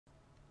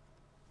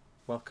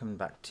Welcome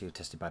back to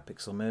Tested by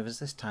Pixel Movers.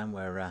 This time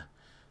we're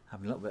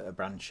having a little bit of a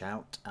branch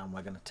out and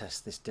we're going to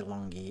test this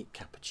DeLonghi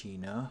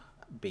Cappuccino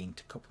Bean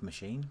to cup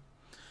machine.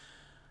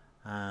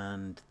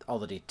 And all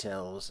the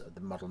details,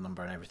 the model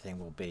number and everything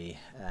will be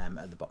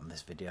at the bottom of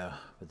this video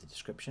with the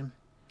description.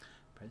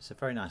 But it's a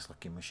very nice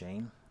looking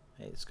machine.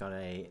 It's got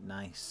a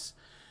nice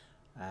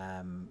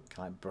kind of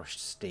like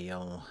brushed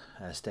steel,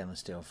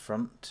 stainless steel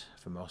front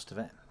for most of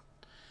it.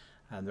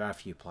 And there are a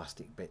few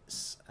plastic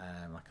bits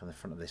like on the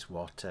front of this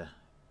water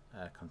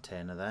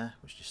container there,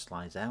 which just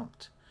slides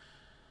out.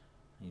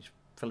 You just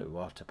fill it with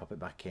water, pop it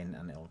back in,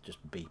 and it'll just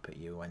beep at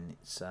you when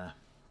it's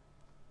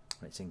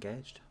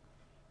engaged.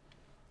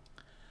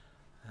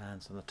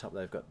 And so on the top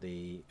they've got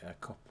the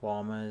cup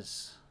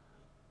warmers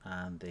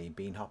and the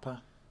bean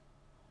hopper.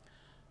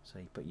 So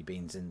you put your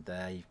beans in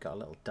there. You've got a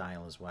little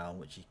dial as well,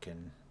 which you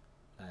can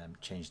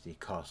change the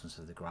coarseness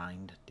of the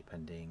grind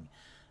depending.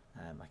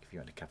 Like if you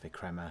want a cafe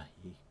crema,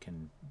 you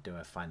can do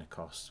a finer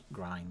coarse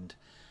grind,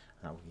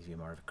 and that will give you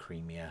more of a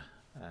creamier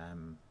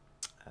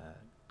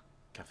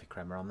cafe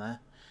crema on there.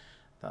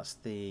 That's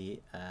the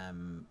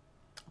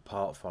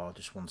part for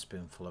just 1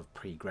 spoonful of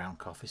pre-ground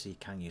coffee, so you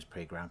can use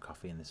pre-ground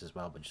coffee in this as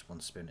well, but just 1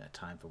 spoon at a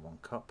time for 1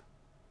 cup.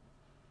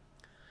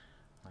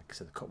 Like I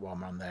said, the cup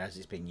warmer on there, as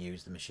it's being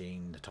used,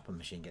 the top of the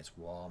machine gets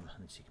warm,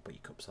 and so you can put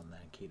your cups on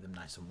there and keep them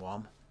nice and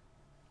warm.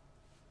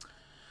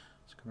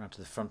 Let's come around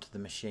to the front of the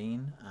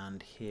machine,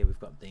 and here we've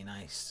got the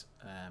nice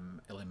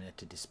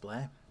illuminated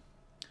display.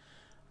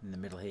 In the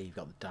middle here you've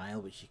got the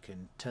dial, which you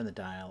can turn the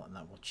dial and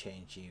that will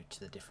change you to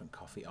the different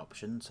coffee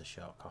options, so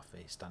short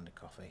coffee, standard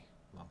coffee,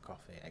 long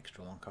coffee,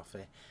 extra long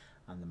coffee,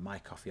 and the my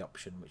coffee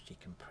option, which you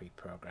can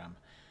pre-program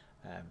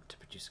to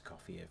produce a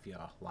coffee of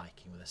your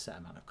liking with a set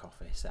amount of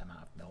coffee, set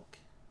amount of milk.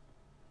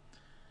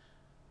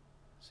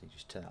 So you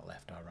just turn that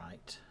left or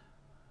right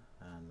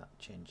and that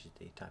changes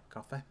the type of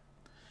coffee.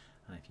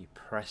 And if you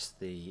press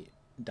the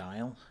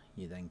dial,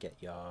 you then get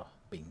your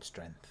bean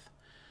strength.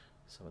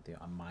 So whether you're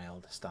a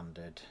mild,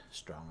 standard,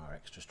 strong or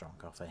extra strong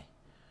coffee,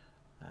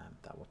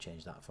 that will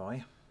change that for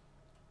you.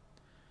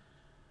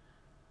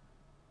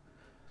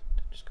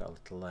 Just got a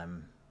little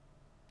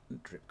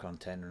drip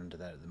container under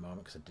there at the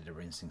moment because I did a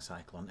rinsing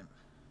cycle on it.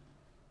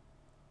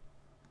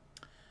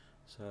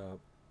 So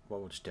what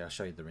we'll just do, I'll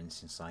show you the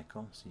rinsing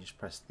cycle. So you just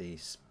press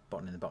this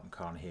button in the bottom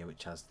corner here,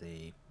 which has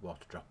the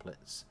water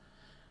droplets,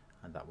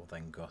 and that will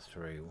then go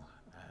through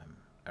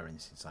a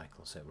rinsing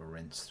cycle. So it will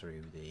rinse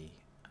through the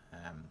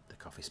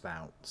coffee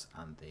spouts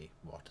and the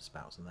water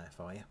spouts on there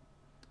for you.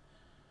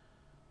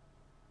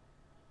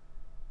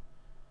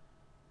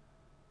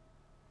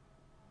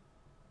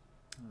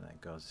 And there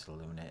it goes.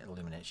 It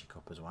illuminates your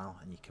cup as well,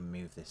 and you can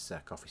move this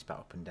coffee spout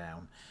up and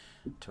down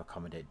to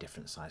accommodate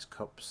different size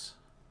cups.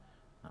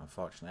 Now,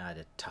 unfortunately, I had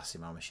a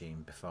Tassimo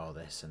machine before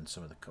this, and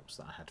some of the cups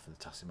that I had for the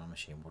Tassimo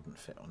machine wouldn't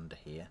fit under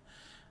here,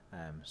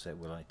 so it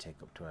will only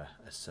take up to a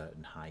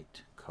certain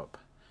height cup.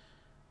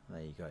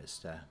 There you go.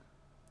 It's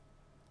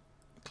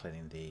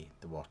cleaning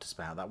the water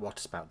spout. That water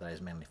spout there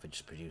is mainly for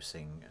just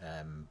producing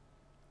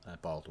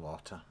boiled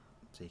water,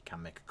 so you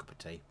can make a cup of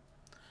tea.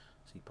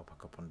 So you pop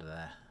a cup under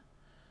there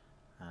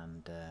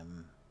and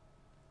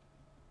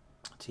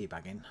tea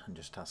bag in and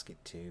just ask it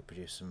to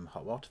produce some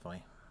hot water for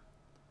you.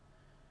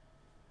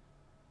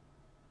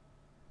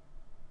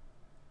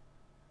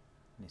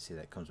 And you see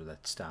that it comes with a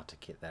starter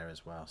kit there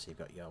as well, so you've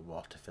got your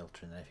water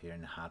filter in there if you're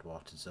in a hard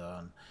water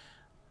zone,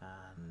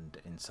 and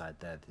inside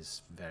there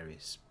there's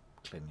various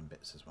cleaning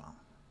bits as well.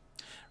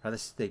 Right,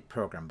 this is the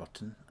program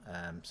button,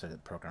 so the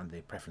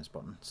preference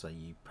button. So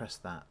you press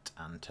that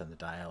and turn the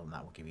dial, and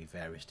that will give you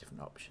various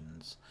different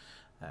options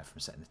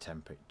from setting the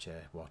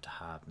temperature, water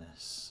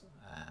hardness,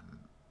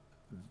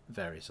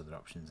 various other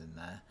options in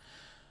there.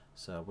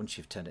 So once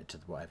you've turned it to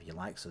whatever you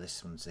like, so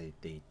this one's the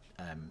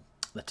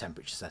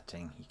temperature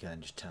setting, you can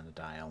then just turn the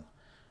dial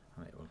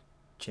and it will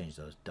change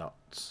those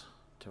dots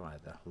to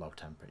either low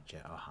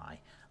temperature or high.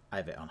 I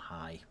have it on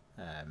high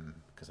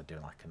because I do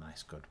like a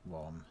nice good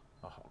warm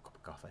or hot cup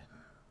of coffee,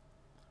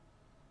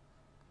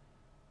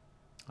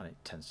 and it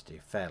tends to do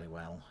fairly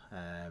well.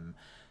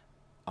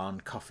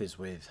 On coffees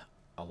with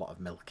a lot of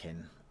milk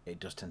in, it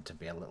does tend to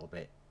be a little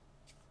bit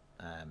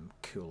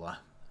cooler,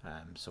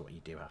 so what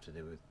you do have to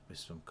do with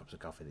some cups of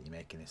coffee that you're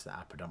making is that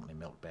are predominantly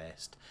milk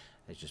based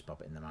is just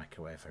pop it in the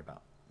microwave for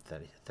about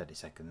 30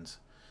 seconds,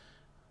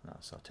 and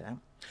that'll sort it out.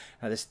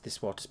 Now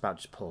this water spout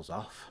just pulls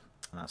off,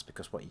 and that's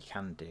because what you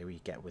can do, you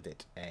get with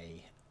it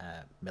a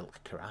milk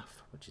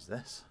carafe, which is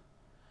this.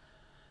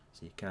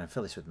 So you can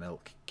fill this with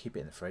milk, keep it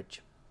in the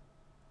fridge,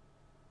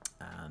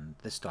 and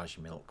this stores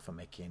your milk for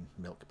making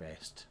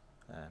milk-based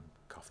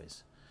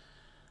coffees.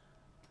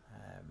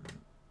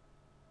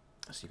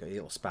 So you've got a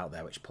little spout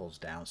there which pulls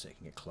down so it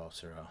can get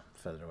closer or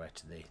further away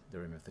to the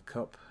rim of the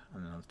cup,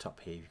 and then on the top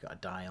here you've got a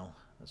dial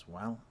as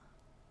well.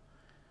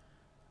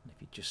 And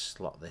if you just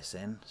slot this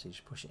in, so you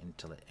just push it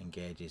until it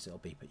engages, it'll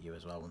beep at you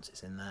as well once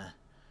it's in there.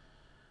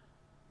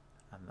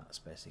 And that's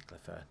basically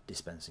for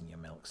dispensing your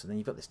milk. So then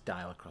you've got this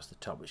dial across the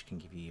top which can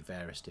give you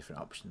various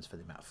different options for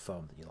the amount of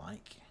foam that you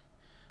like.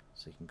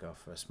 So you can go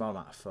for a small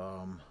amount of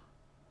foam,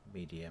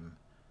 medium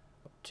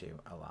up to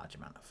a large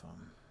amount of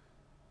foam.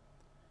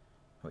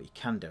 What you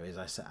can do is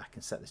I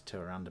can set this to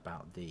around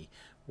about the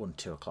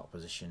 1-2 o'clock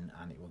position,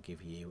 and it will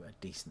give you a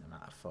decent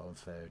amount of foam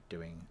for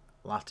doing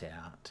latte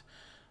art,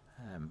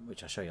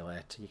 which I'll show you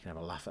later. You can have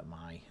a laugh at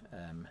my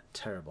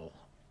terrible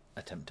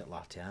attempt at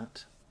latte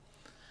art.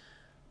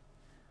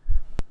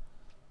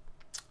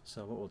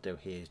 So what we'll do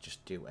here is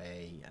just do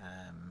a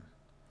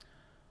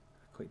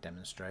quick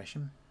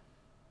demonstration.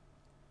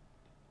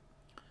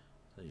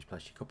 So just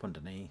place your cup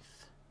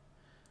underneath,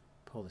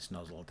 pull this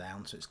nozzle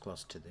down so it's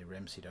close to the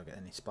rim so you don't get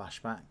any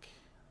splashback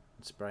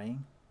and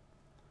spraying.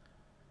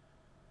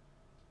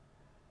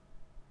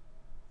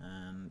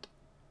 And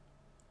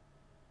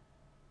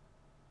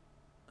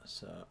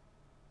so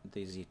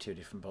these are your two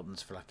different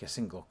buttons for like a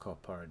single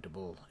cup or a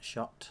double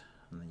shot,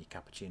 and then your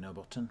cappuccino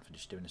button for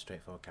just doing a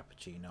straightforward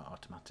cappuccino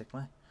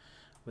automatically.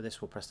 With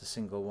this we'll press the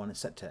single one, it's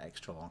set to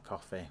extra long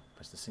coffee,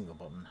 press the single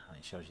button and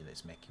it shows you that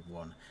it's making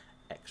one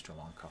extra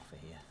long coffee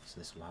here. So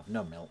this will have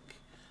no milk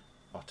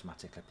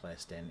automatically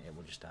placed in, it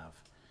will just have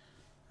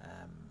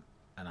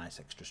a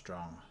nice extra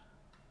strong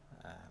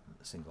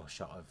single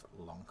shot of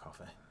long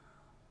coffee.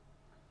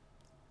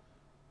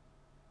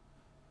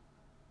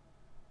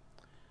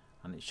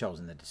 And it shows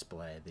in the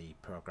display the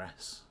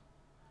progress.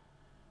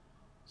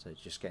 So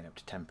it's just getting up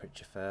to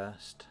temperature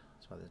first,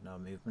 that's why there's no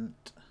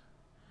movement.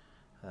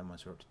 And then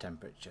once we're up to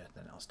temperature,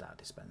 then it'll start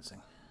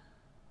dispensing.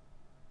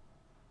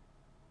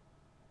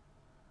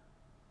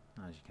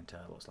 As you can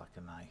tell, it looks like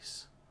a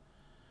nice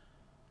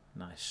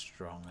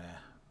strong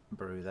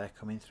brew there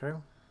coming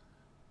through.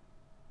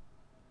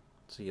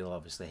 So you'll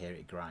obviously hear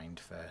it grind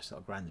first.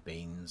 It'll grind the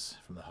beans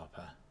from the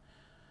hopper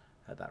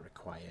at that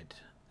required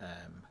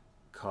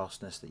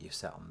coarseness that you've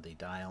set on the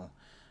dial.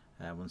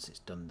 Once it's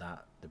done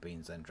that, the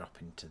beans then drop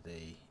into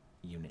the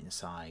unit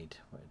inside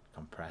where it's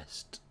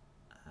compressed,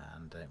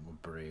 and it will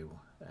brew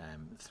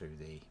through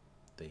the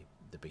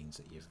beans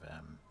that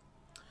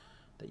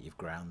you've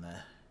ground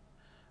there.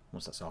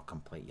 Once that's all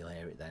complete, you'll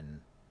hear it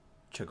then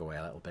chug away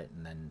a little bit,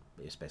 and then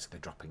it's basically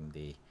dropping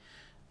the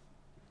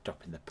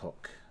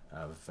puck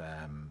of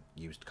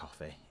used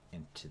coffee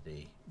into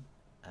the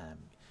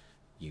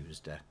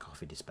used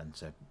coffee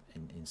dispenser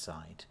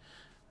inside.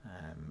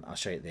 I'll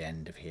show you at the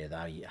end of here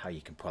how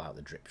you can pull out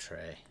the drip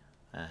tray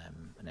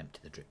and empty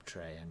the drip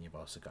tray, and you've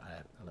also got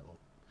a little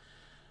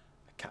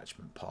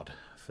catchment pod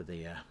for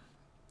the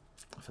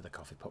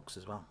coffee pucks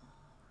as well.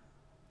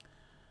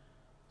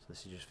 So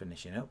this is just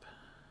finishing up,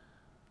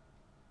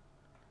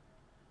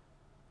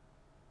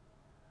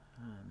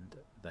 and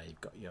there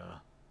you've got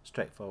your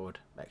straightforward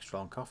extra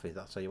long coffee.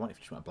 That's all you want. If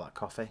you just want a black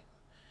coffee,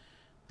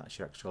 that's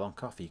your extra long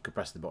coffee. You could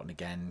press the button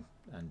again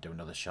and do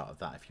another shot of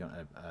that. If you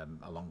want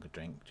a longer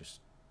drink, just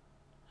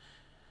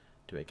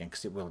do it again,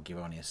 because it will give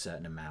only a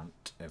certain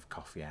amount of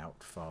coffee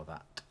out for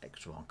that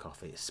extra long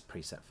coffee. It's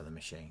preset for the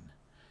machine.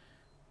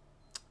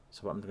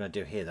 So what I'm going to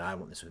do here, though, I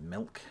want this with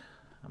milk.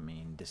 I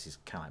mean, this is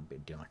kind of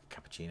like doing like a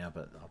cappuccino,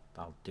 but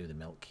I'll do the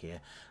milk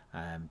here.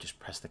 Just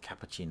press the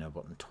cappuccino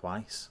button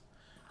twice,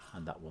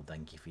 and that will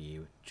then give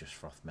you just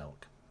frothed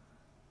milk.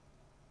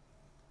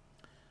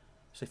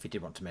 So if you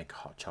did want to make a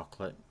hot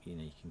chocolate, you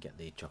can get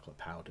the chocolate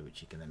powder,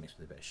 which you can then mix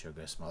with a bit of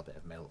sugar, a small bit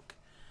of milk,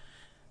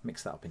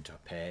 mix that up into a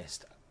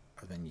paste,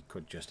 and then you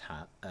could just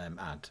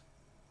add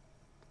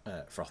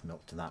frothed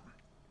milk to that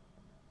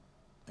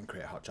and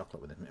create a hot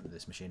chocolate with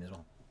this machine as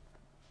well,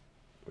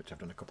 which I've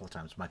done a couple of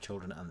times with my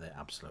children, and they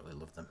absolutely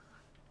love them.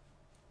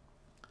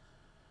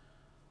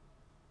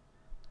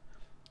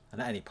 And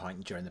at any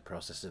point during the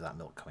process of that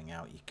milk coming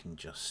out, you can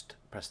just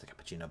press the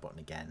cappuccino button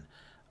again,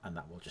 and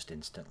that will just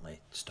instantly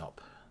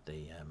stop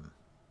the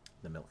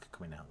milk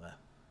coming out there.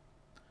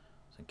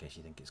 So in case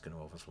you think it's going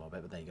to overflow a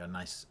bit, but there you go, a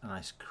nice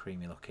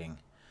creamy looking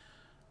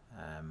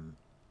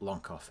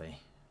long coffee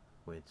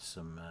with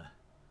some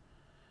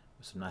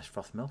nice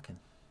froth milk in.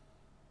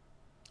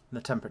 And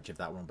the temperature of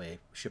that one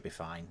should be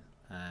fine,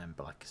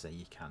 but like I say,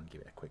 you can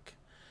give it a quick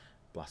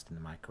blast in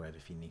the microwave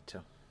if you need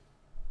to.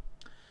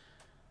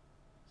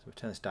 So we'll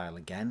turn this dial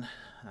again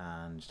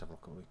and just have a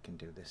look at what we can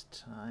do this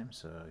time.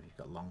 So you've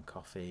got long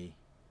coffee,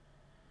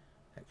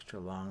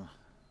 extra long,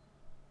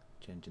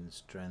 changing the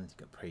strength.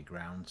 You've got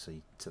pre-ground, so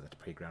you set that to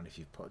pre-ground if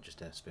you've put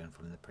just a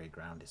spoonful in the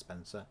pre-ground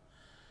dispenser.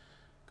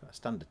 Got a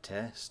standard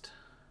taste,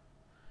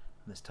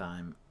 and this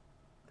time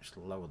just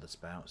lower the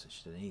spout, so it's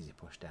just an easy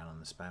push down on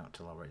the spout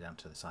to lower it down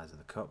to the size of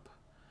the cup.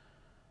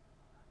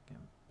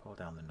 Again, pull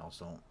down the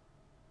nozzle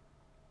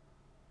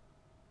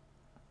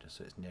just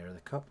so it's nearer the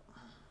cup.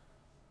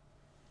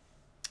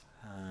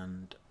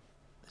 And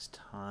this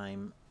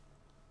time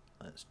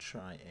let's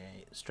try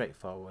a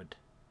straightforward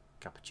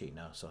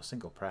cappuccino, so a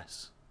single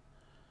press.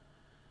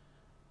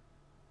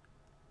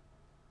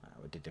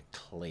 We did a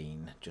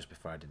clean just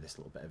before I did this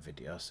little bit of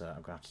video, so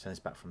I'm going to have to turn this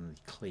back from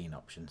the clean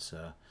option,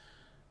 so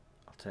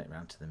I'll turn it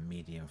around to the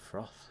medium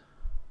froth,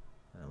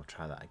 and then we'll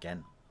try that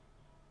again.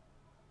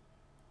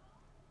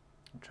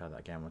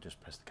 We'll just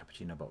press the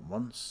cappuccino button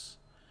once,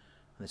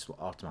 and this will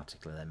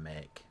automatically then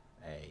make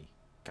a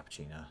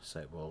cappuccino, so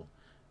it will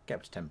get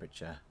up to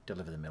temperature,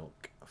 deliver the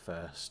milk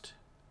first,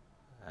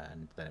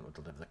 and then it will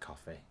deliver the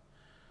coffee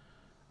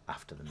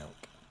after the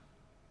milk.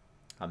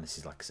 And this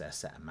is, like I say, a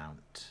set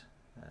amount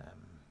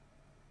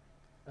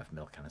of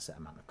milk and a set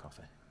amount of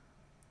coffee.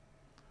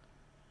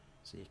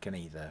 So you can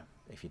either,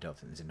 if you don't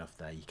think there's enough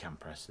there, you can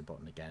press the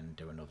button again,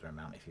 do another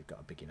amount if you've got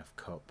a big enough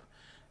cup.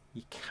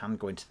 You can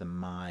go into the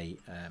My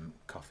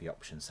Coffee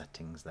option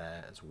settings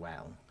there as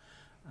well,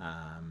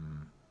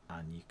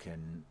 and you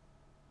can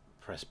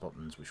press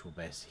buttons which will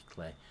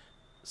basically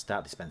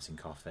start dispensing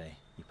coffee.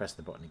 You press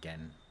the button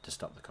again to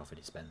stop the coffee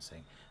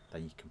dispensing,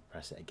 then you can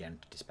press it again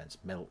to dispense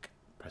milk,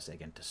 press it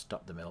again to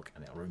stop the milk,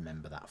 and it'll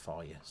remember that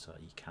for you. So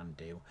you can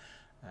do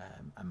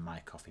a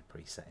My Coffee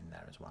preset in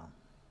there as well.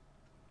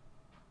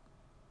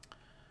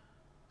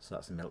 So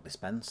that's the milk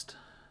dispensed,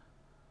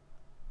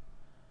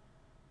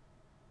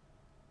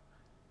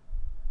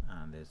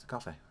 and there's the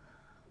coffee.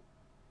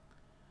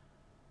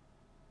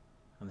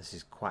 And this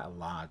is quite a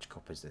large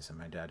cup, is this? I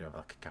mean, I do have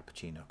like a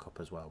cappuccino cup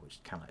as well, which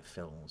kind of like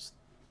fills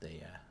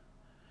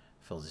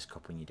this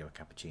cup when you do a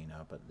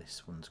cappuccino, but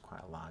this one's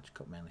quite a large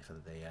cup, mainly for the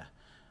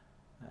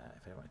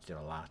if I wanted to do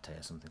a latte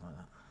or something like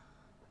that.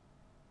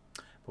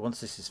 But once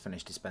this is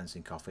finished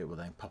dispensing coffee, it will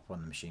then pop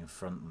on the machine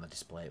front, and the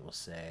display will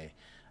say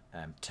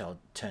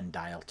turn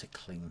dial to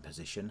clean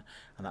position,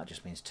 and that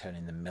just means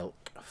turning the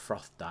milk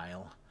froth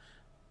dial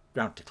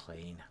round to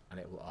clean, and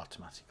it will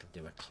automatically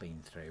do a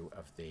clean through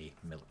of the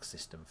milk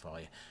system for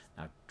you.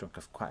 Now, I've drunk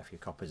quite a few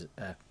coffees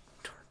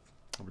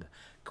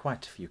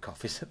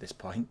at this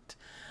point,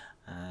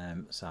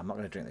 so I'm not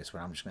going to drink this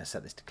one. I'm just going to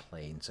set this to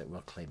clean, so it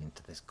will clean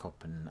into this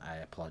cup, and I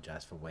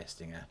apologise for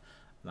wasting a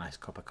nice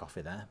cup of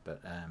coffee there, but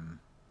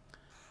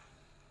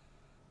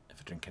if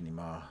I drink any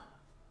more,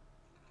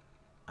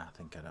 I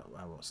think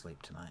I won't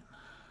sleep tonight.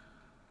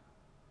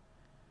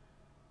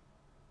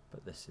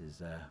 But this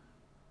is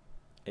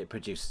it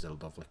produces a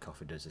lovely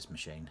coffee, does this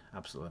machine.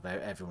 Absolutely,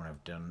 everyone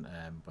I've done,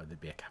 whether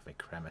it be a cafe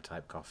crema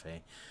type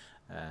coffee,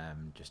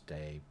 just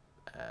a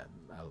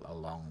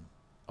long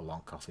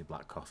coffee,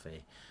 black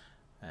coffee,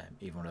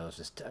 even one of those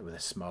just with a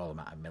small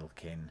amount of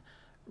milk in,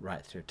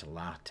 right through to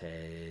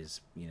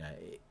lattes. You know,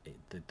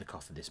 the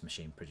coffee this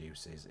machine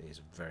produces is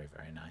very,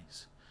 very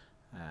nice.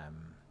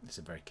 It's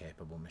a very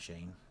capable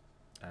machine.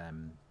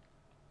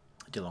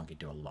 DeLonghi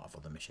do a lot of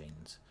other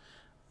machines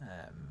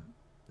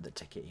that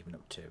take it even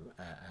up to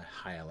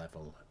a higher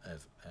level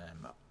of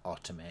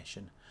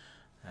automation.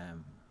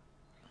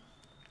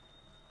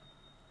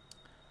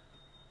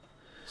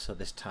 So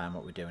this time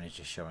what we're doing is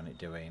just showing it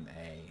doing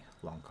a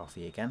long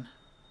coffee again.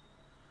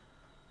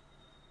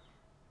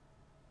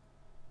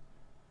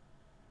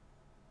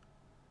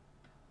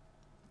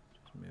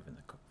 Just moving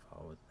the cup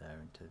forward there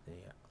into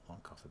the long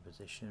coffee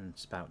position,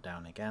 spout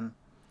down again.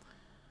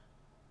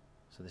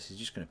 So this is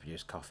just going to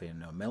produce coffee and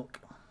no milk.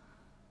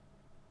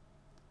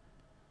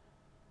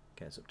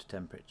 Gets up to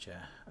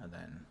temperature and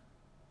then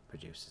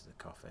produces the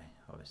coffee.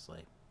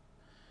 Obviously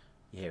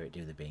you hear it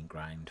do the bean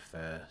grind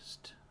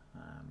first,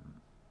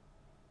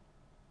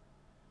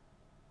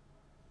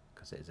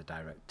 because it is a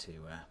direct to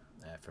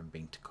from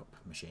bean to cup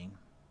machine.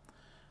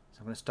 So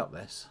I'm going to stop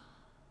this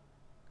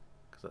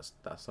because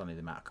that's only the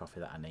amount of coffee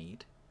that I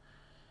need.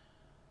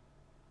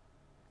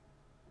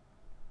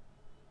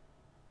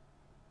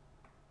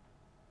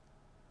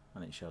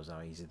 And it shows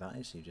how easy that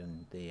is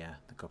using the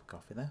cup of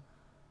coffee there.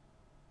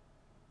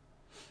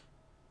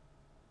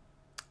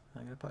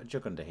 I'm going to put a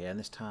jug under here, and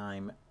this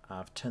time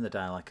I've turned the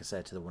dial, like I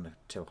said, to the 1 or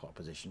 2 o'clock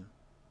position.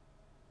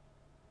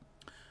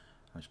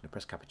 I'm just going to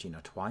press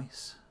cappuccino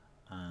twice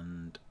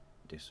and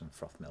do some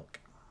froth milk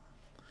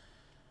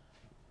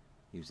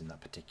using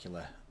that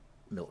particular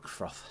milk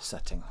froth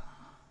setting.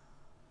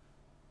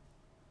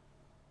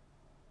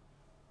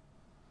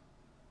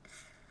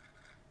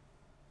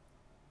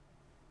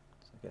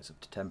 So it gets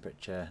up to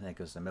temperature, and there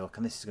goes the milk,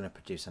 and this is going to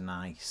produce a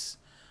nice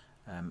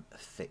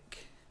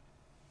thick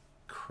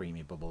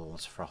creamy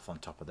bubbles froth on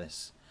top of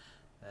this.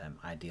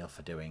 Ideal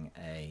for doing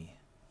a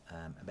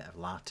bit of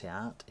latte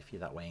art if you're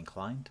that way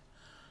inclined.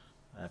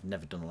 I've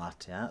never done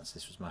latte art, so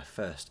this was my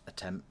first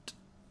attempt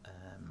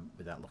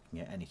without looking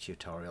at any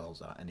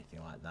tutorials or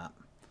anything like that,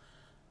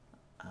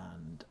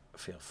 and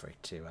feel free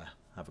to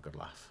have a good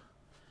laugh.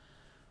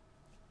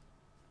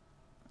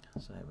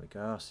 So here we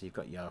go, so you've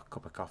got your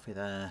cup of coffee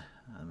there,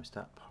 and we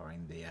start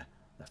pouring the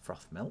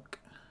froth milk.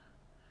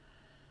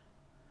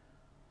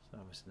 So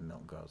obviously the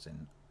milk goes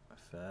in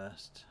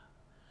first,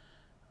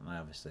 and I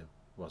obviously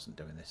wasn't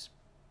doing this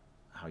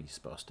how you're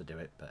supposed to do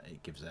it, but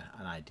it gives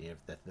an idea of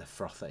the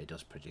froth that it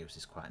does produce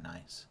is quite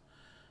nice.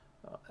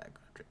 Oh,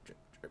 drip, drip,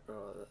 drip,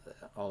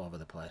 all over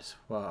the place.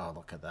 Wow,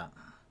 look at that.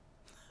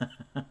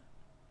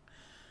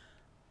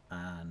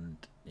 And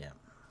yeah,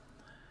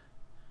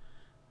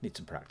 need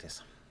some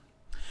practice.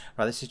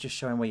 Right, this is just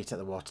showing where you take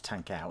the water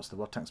tank out. So the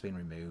water tank's been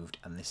removed,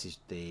 and this is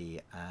the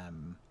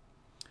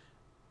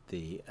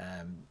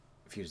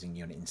fusing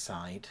unit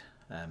inside.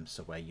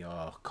 So where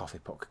your coffee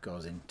puck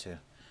goes into,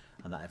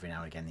 and that every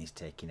now and again needs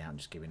taking out and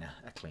just giving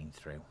a clean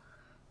through.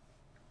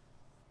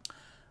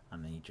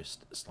 And then you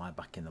just slide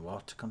back in the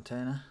water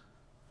container.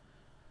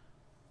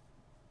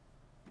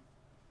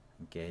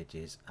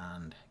 engages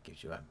and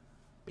gives you a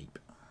beep.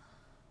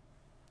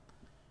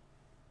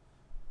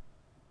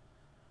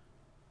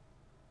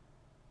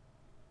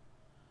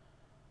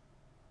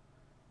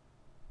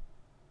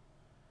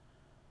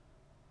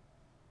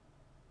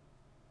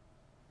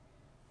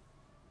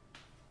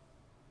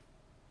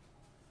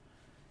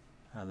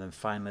 And then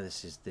finally,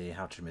 this is the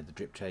how to remove the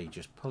drip tray. You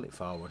just pull it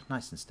forward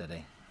nice and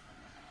steady,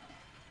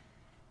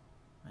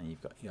 and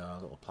you've got your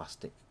little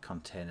plastic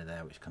container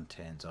there which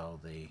contains all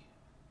the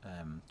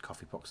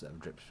coffee pucks that have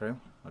dripped through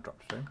or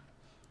dropped through.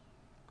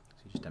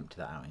 So you just empty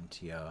that out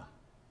into your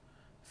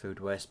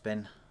food waste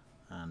bin,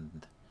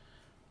 and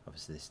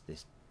obviously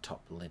this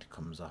top lid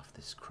comes off,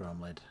 this chrome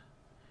lid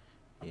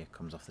here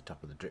comes off the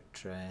top of the drip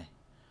tray.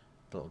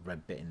 The little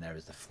red bit in there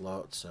is the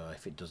float, so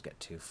if it does get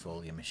too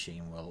full, your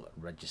machine will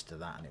register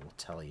that and it will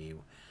tell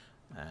you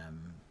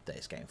that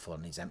it's getting full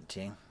and needs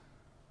emptying.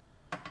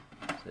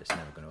 So it's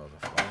never going to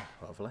overflow,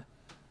 hopefully.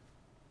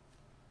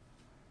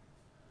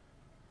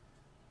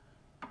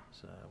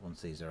 So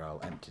once these are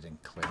all emptied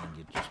and cleaned,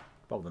 you just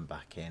bob them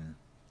back in,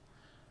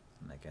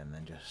 and again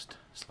then just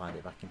slide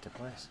it back into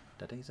place.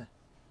 Dead easy.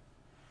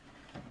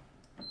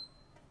 And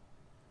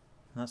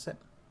that's it.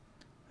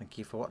 Thank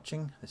you for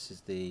watching. This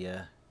is the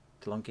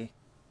DeLonghi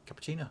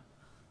Cappuccino.